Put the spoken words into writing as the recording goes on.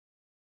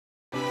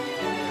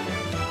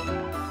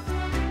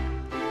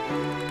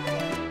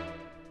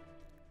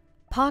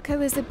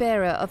Paco is a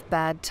bearer of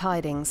bad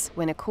tidings.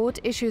 When a court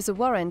issues a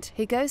warrant,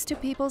 he goes to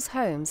people's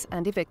homes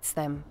and evicts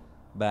them.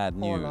 Bad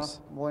news.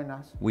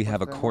 We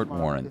have a court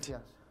warrant.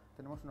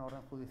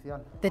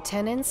 The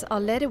tenants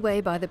are led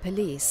away by the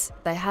police.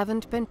 They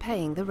haven't been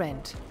paying the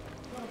rent.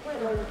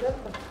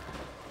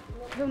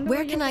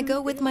 Where can I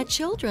go with my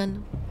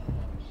children?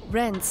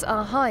 Rents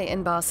are high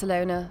in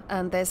Barcelona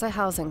and there's a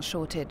housing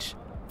shortage.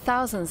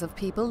 Thousands of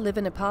people live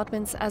in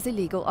apartments as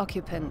illegal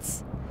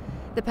occupants.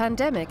 The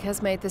pandemic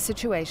has made the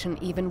situation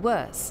even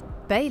worse.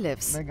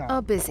 Bailiffs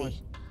are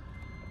busy.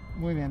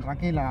 Muy bien,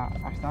 tranquila.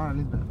 Hasta ahora,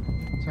 Lisbeth.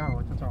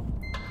 Chao, chao, chao.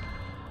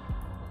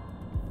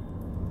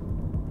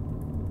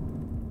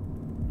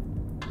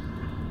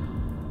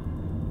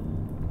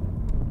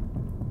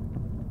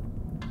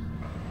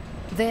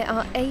 There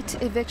are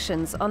 8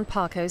 evictions on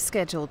Paco's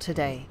schedule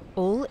today,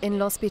 all in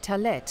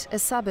L'Hospitalet, a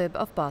suburb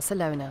of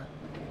Barcelona.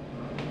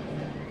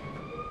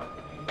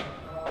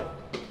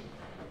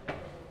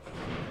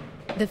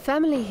 The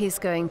family he's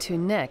going to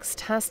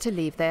next has to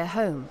leave their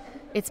home.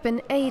 It's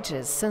been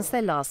ages since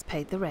they last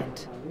paid the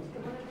rent.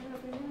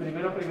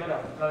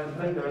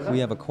 We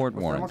have a court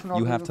warrant.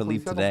 You have to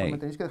leave today.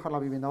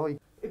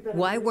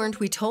 Why weren't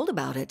we told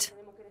about it?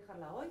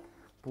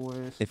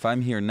 If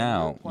I'm here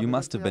now, you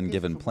must have been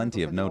given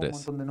plenty of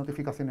notice.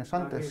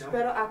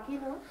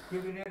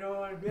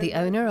 The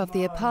owner of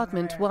the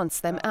apartment wants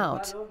them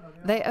out.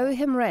 They owe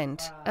him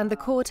rent, and the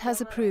court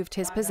has approved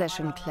his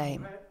possession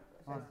claim.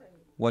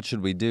 What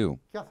should we do?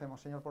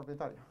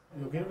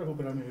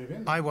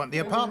 I want the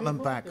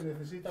apartment back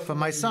for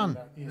my son,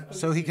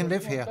 so he can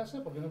live here.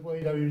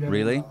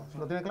 Really?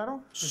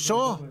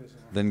 Sure.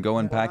 Then go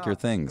and pack your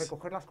things.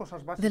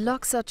 The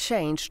locks are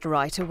changed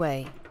right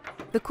away.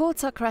 The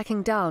courts are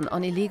cracking down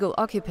on illegal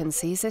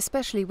occupancies,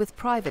 especially with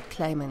private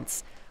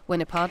claimants.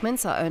 When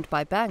apartments are owned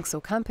by banks or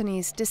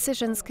companies,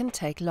 decisions can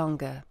take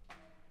longer.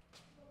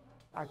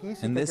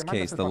 In this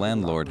case, the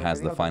landlord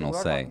has the final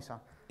say.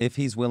 If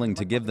he's willing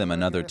to give them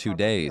another 2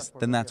 days,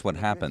 then that's what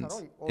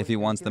happens. If he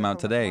wants them out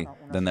today,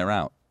 then they're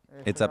out.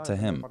 It's up to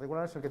him.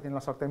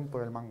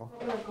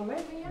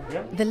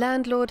 The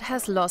landlord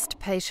has lost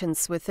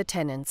patience with the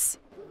tenants.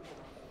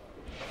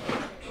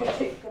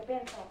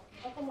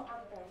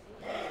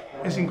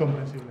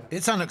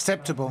 It's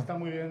unacceptable.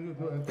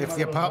 If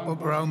the apartment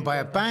were owned by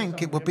a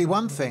bank, it would be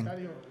one thing.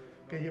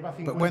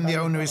 But when the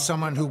owner is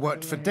someone who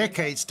worked for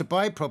decades to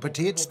buy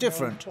property, it's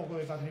different.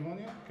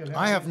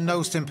 I have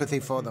no sympathy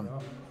for them.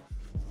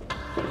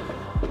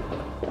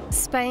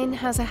 Spain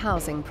has a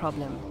housing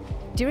problem.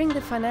 During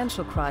the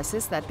financial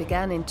crisis that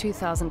began in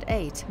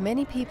 2008,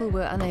 many people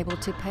were unable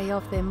to pay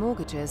off their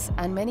mortgages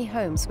and many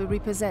homes were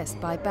repossessed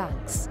by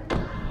banks.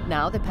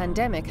 Now the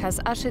pandemic has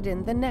ushered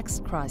in the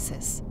next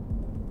crisis.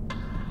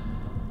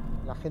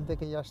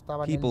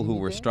 People who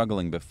were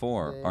struggling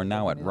before are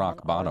now at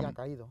rock bottom.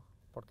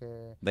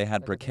 They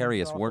had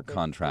precarious work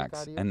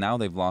contracts, and now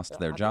they've lost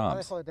their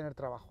jobs.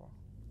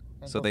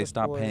 So they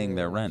stop paying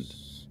their rent.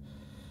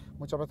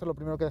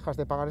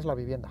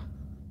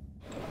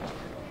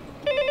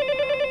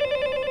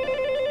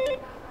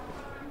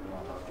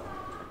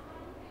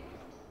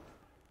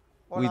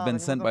 We've been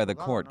sent by the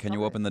court. Can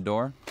you open the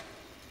door?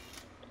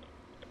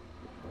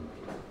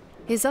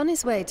 He's on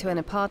his way to an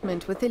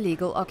apartment with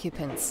illegal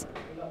occupants.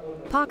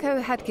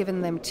 Paco had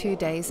given them 2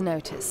 days'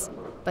 notice,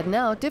 but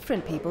now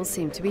different people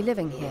seem to be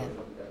living here.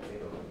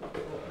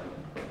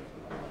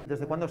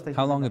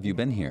 How long have you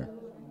been here?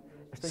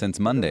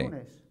 Since Monday.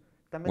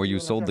 Were you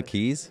sold the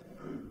keys?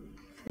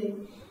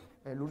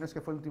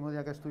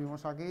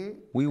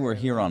 We were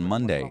here on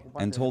Monday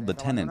and told the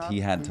tenant he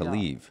had to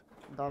leave.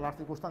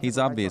 He's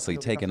obviously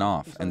taken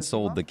off and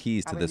sold the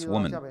keys to this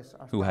woman,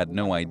 who had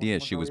no idea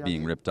she was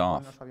being ripped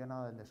off.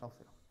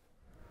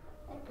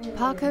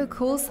 Paco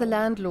calls the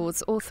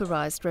landlord's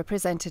authorized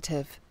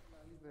representative.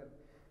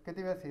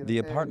 The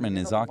apartment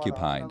is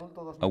occupied.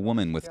 A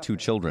woman with 2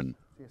 children.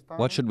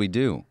 What should we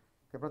do?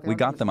 We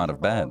got them out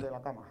of bed.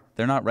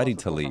 They're not ready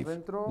to leave.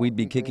 We'd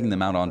be kicking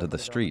them out onto the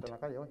street.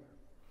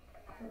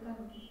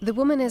 The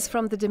woman is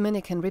from the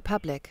Dominican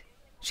Republic.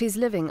 She's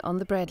living on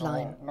the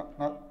breadline.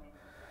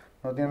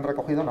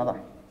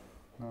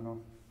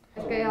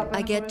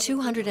 I get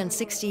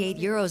 268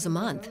 euros a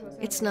month.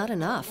 It's not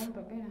enough.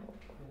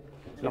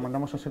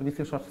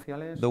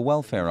 The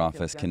welfare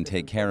office can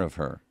take care of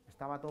her.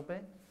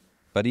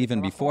 But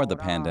even before the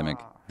pandemic,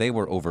 they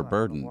were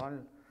overburdened.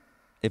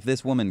 If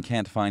this woman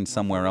can't find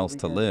somewhere else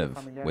to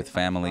live, with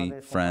family,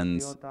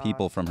 friends,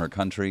 people from her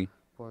country,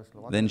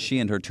 then she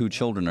and her 2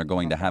 children are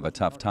going to have a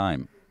tough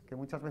time.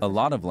 A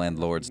lot of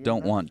landlords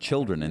don't want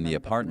children in the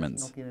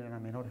apartments.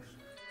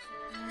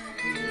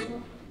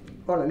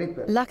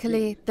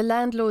 Luckily, the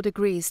landlord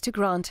agrees to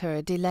grant her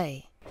a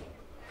delay.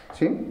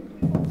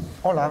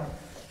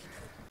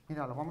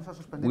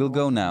 We'll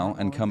go now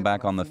and come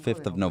back on the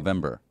 5th of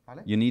November.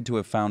 You need to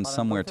have found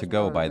somewhere to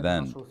go by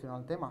then.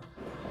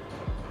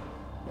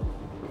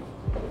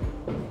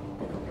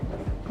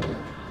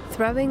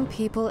 Throwing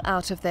people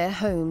out of their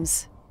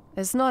homes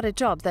is not a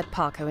job that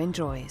Paco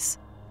enjoys.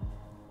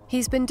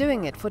 He's been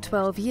doing it for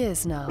 12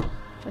 years now.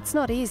 It's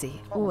not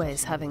easy,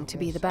 always having to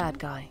be the bad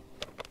guy.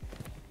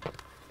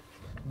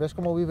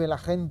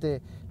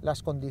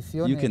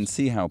 You can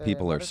see how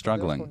people are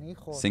struggling.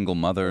 Single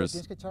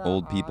mothers,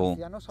 old people,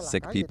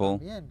 sick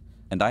people,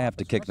 and I have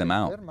to kick them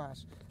out.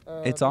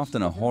 It's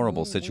often a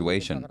horrible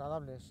situation.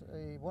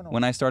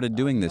 When I started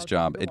doing this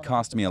job, it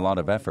cost me a lot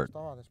of effort.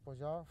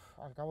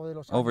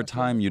 Over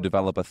time, you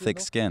develop a thick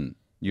skin.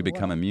 You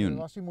become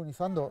immune.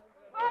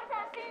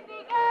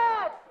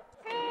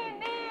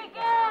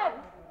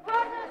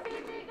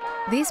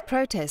 These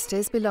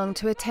protesters belong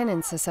to a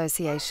tenants'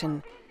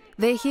 association.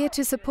 They're here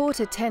to support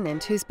a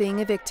tenant who's being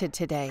evicted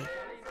today.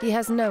 He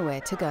has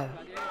nowhere to go.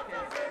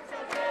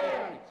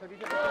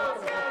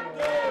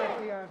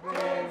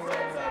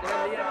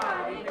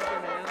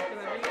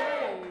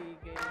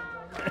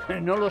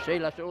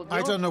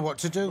 I don't know what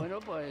to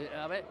do.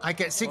 I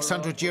get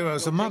 600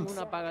 euros a month.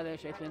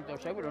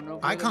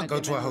 I can't go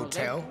to a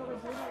hotel.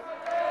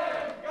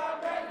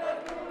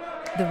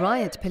 The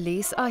riot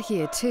police are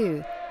here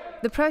too.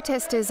 The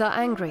protesters are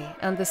angry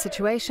and the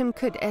situation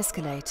could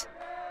escalate.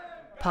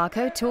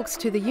 Paco talks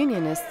to the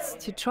unionists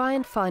to try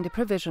and find a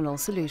provisional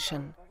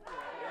solution.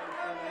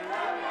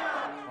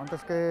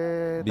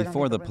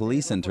 Before the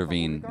police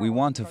intervene, we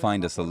want to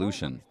find a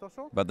solution.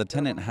 But the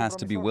tenant has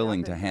to be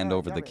willing to hand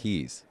over the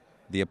keys.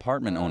 The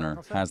apartment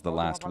owner has the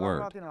last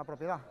word.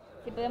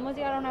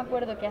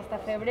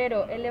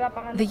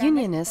 The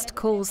unionist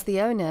calls the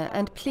owner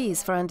and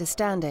pleads for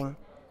understanding.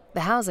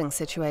 The housing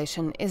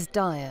situation is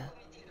dire.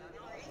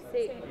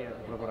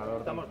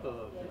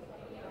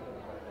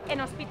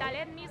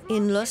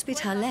 In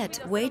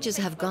L'Hospitalet, wages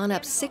have gone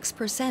up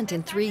 6%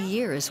 in 3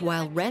 years,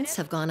 while rents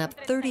have gone up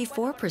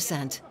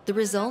 34%. The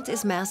result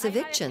is mass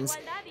evictions.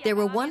 There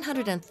were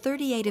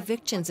 138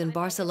 evictions in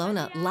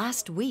Barcelona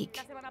last week.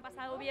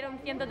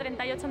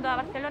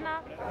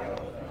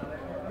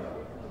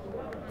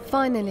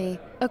 Finally,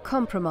 a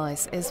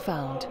compromise is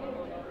found.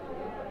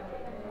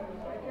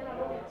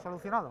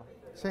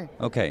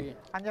 Okay,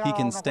 he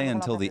can stay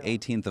until the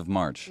 18th of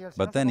March,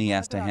 but then he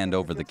has to hand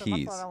over the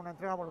keys.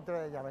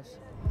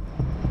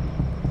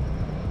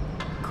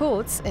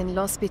 Courts in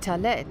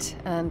L'Hospitalet,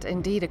 and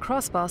indeed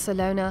across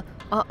Barcelona,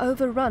 are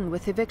overrun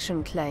with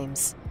eviction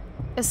claims,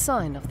 a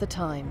sign of the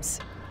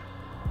times.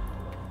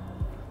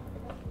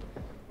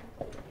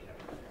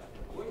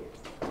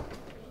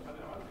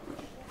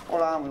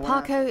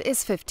 Paco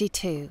is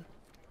 52.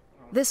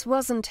 This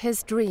wasn't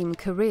his dream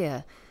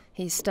career.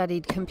 He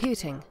studied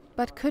computing,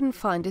 but couldn't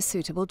find a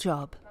suitable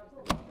job.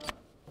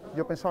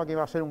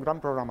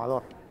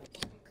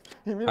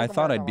 I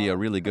thought I'd be a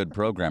really good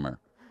programmer,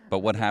 but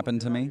what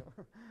happened to me?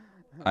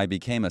 I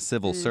became a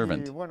civil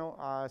servant.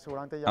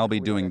 I'll be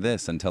doing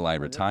this until I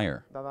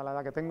retire.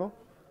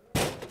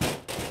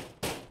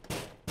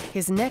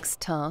 His next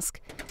task,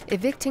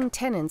 evicting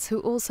tenants who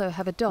also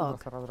have a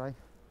dog.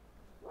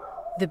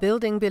 The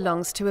building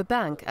belongs to a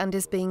bank and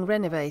is being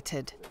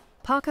renovated.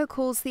 Paco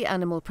calls the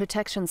Animal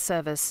Protection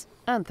Service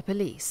and the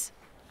police.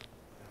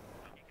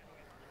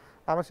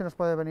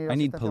 I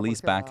need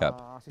police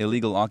backup.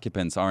 Illegal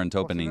occupants aren't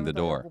opening the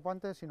door.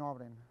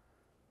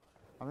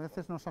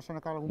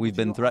 We've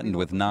been threatened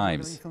with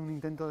knives.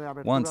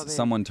 Once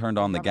someone turned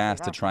on the gas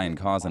to try and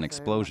cause an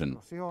explosion.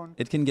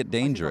 It can get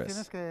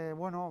dangerous.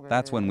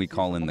 That's when we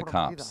call in the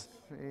cops.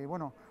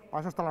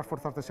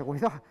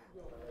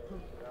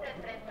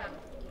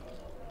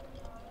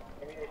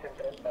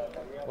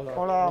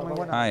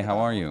 Hi, how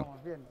are you?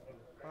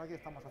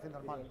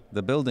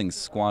 The building's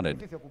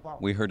squatted.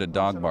 We heard a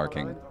dog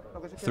barking.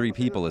 3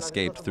 people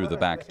escaped through the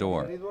back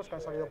door.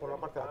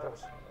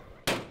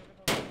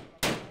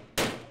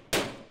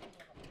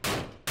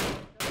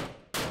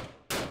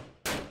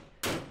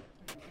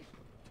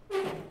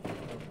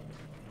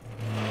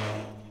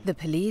 The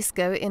police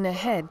go in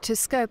ahead to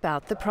scope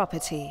out the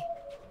property.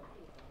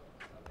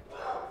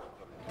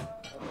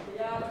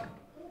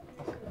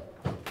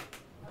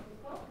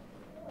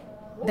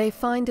 They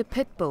find a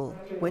pit bull,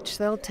 which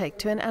they'll take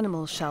to an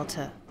animal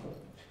shelter.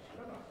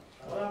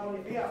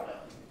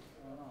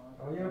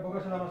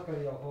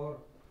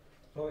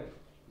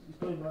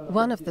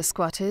 One of the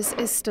squatters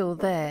is still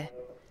there.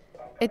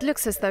 It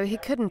looks as though he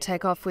couldn't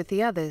take off with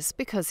the others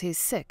because he's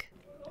sick.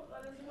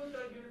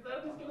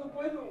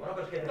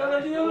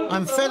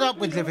 I'm fed up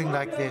with living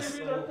like this.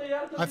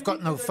 I've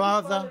got no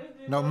father,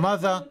 no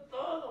mother.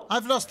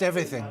 I've lost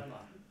everything.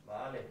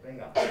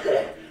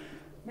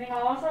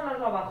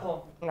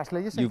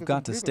 You've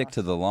got to stick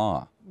to the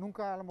law.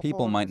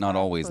 People might not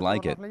always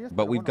like it,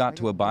 but we've got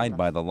to abide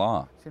by the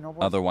law.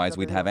 Otherwise,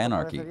 we'd have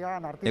anarchy.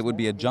 It would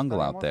be a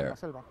jungle out there.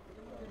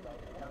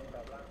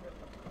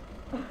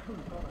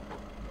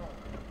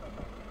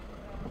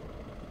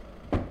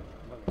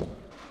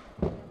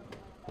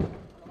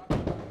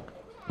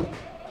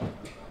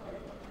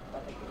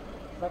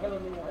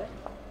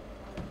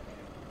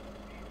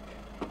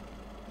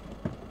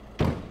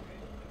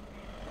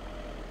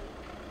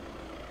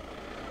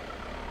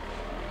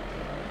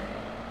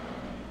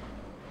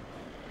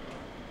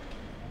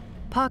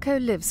 Paco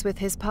lives with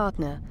his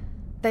partner.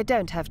 They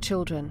don't have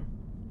children.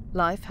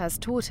 Life has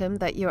taught him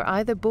that you're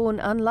either born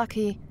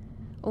unlucky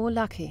or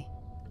lucky,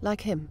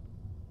 like him.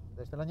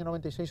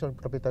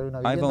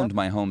 I've owned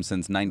my home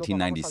since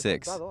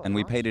 1996, and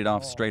we paid it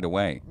off straight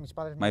away.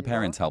 My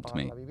parents helped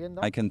me.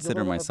 I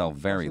consider myself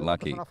very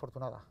lucky.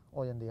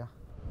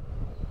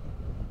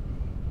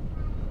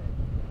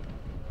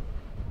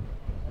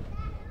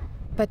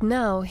 But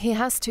now he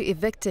has to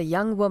evict a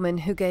young woman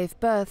who gave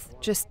birth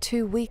just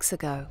 2 weeks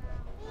ago.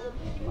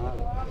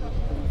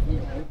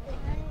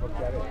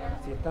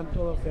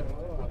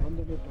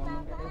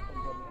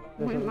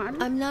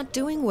 I'm not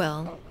doing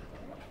well.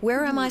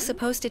 Where am I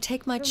supposed to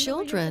take my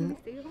children?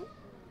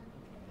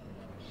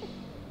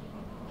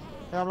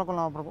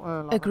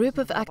 A group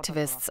of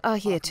activists are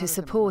here to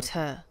support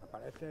her.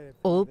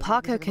 All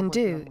Paco can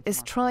do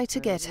is try to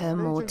get her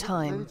more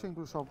time.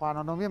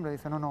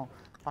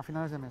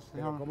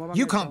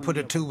 You can't put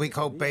a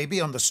 2-week-old baby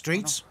on the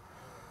streets.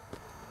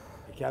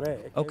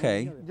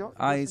 Okay,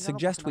 I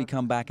suggest we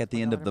come back at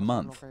the end of the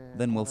month,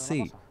 then we'll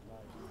see.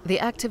 The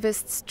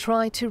activists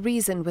try to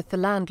reason with the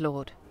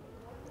landlord.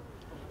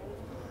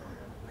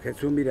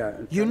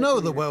 You know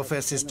the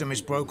welfare system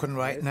is broken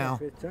right now.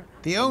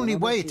 The only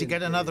way to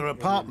get another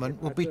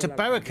apartment would be to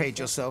barricade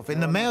yourself in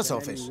the mayor's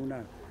office.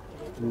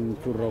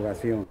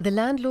 The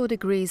landlord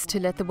agrees to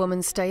let the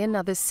woman stay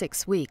another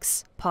 6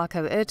 weeks.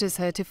 Paco urges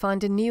her to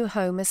find a new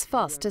home as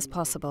fast as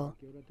possible.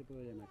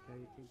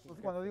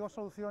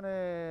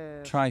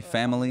 Try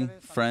family,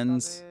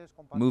 friends,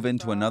 move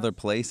into another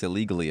place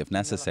illegally if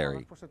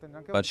necessary.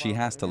 But she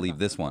has to leave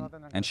this one,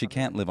 and she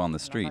can't live on the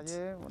streets.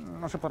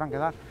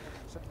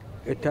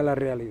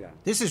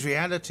 This is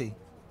reality.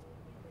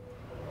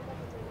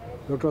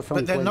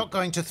 But they're not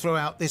going to throw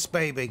out this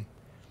baby.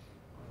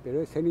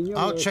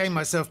 I'll chain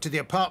myself to the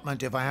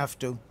apartment if I have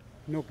to.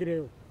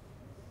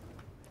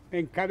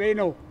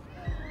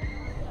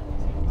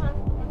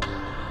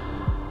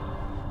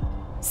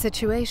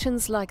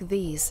 Situations like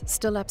these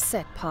still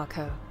upset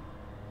Paco.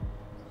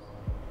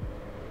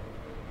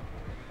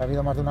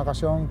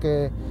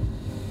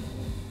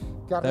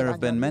 There have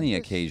been many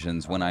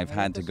occasions when I've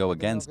had to go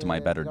against my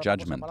better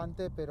judgment.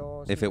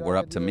 If it were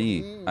up to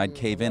me, I'd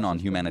cave in on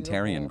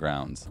humanitarian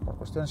grounds.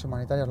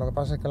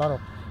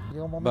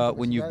 But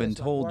when you've been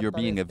told you're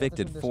being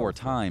evicted 4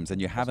 times and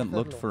you haven't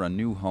looked for a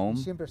new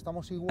home,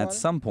 at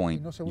some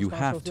point you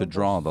have to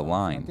draw the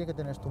line.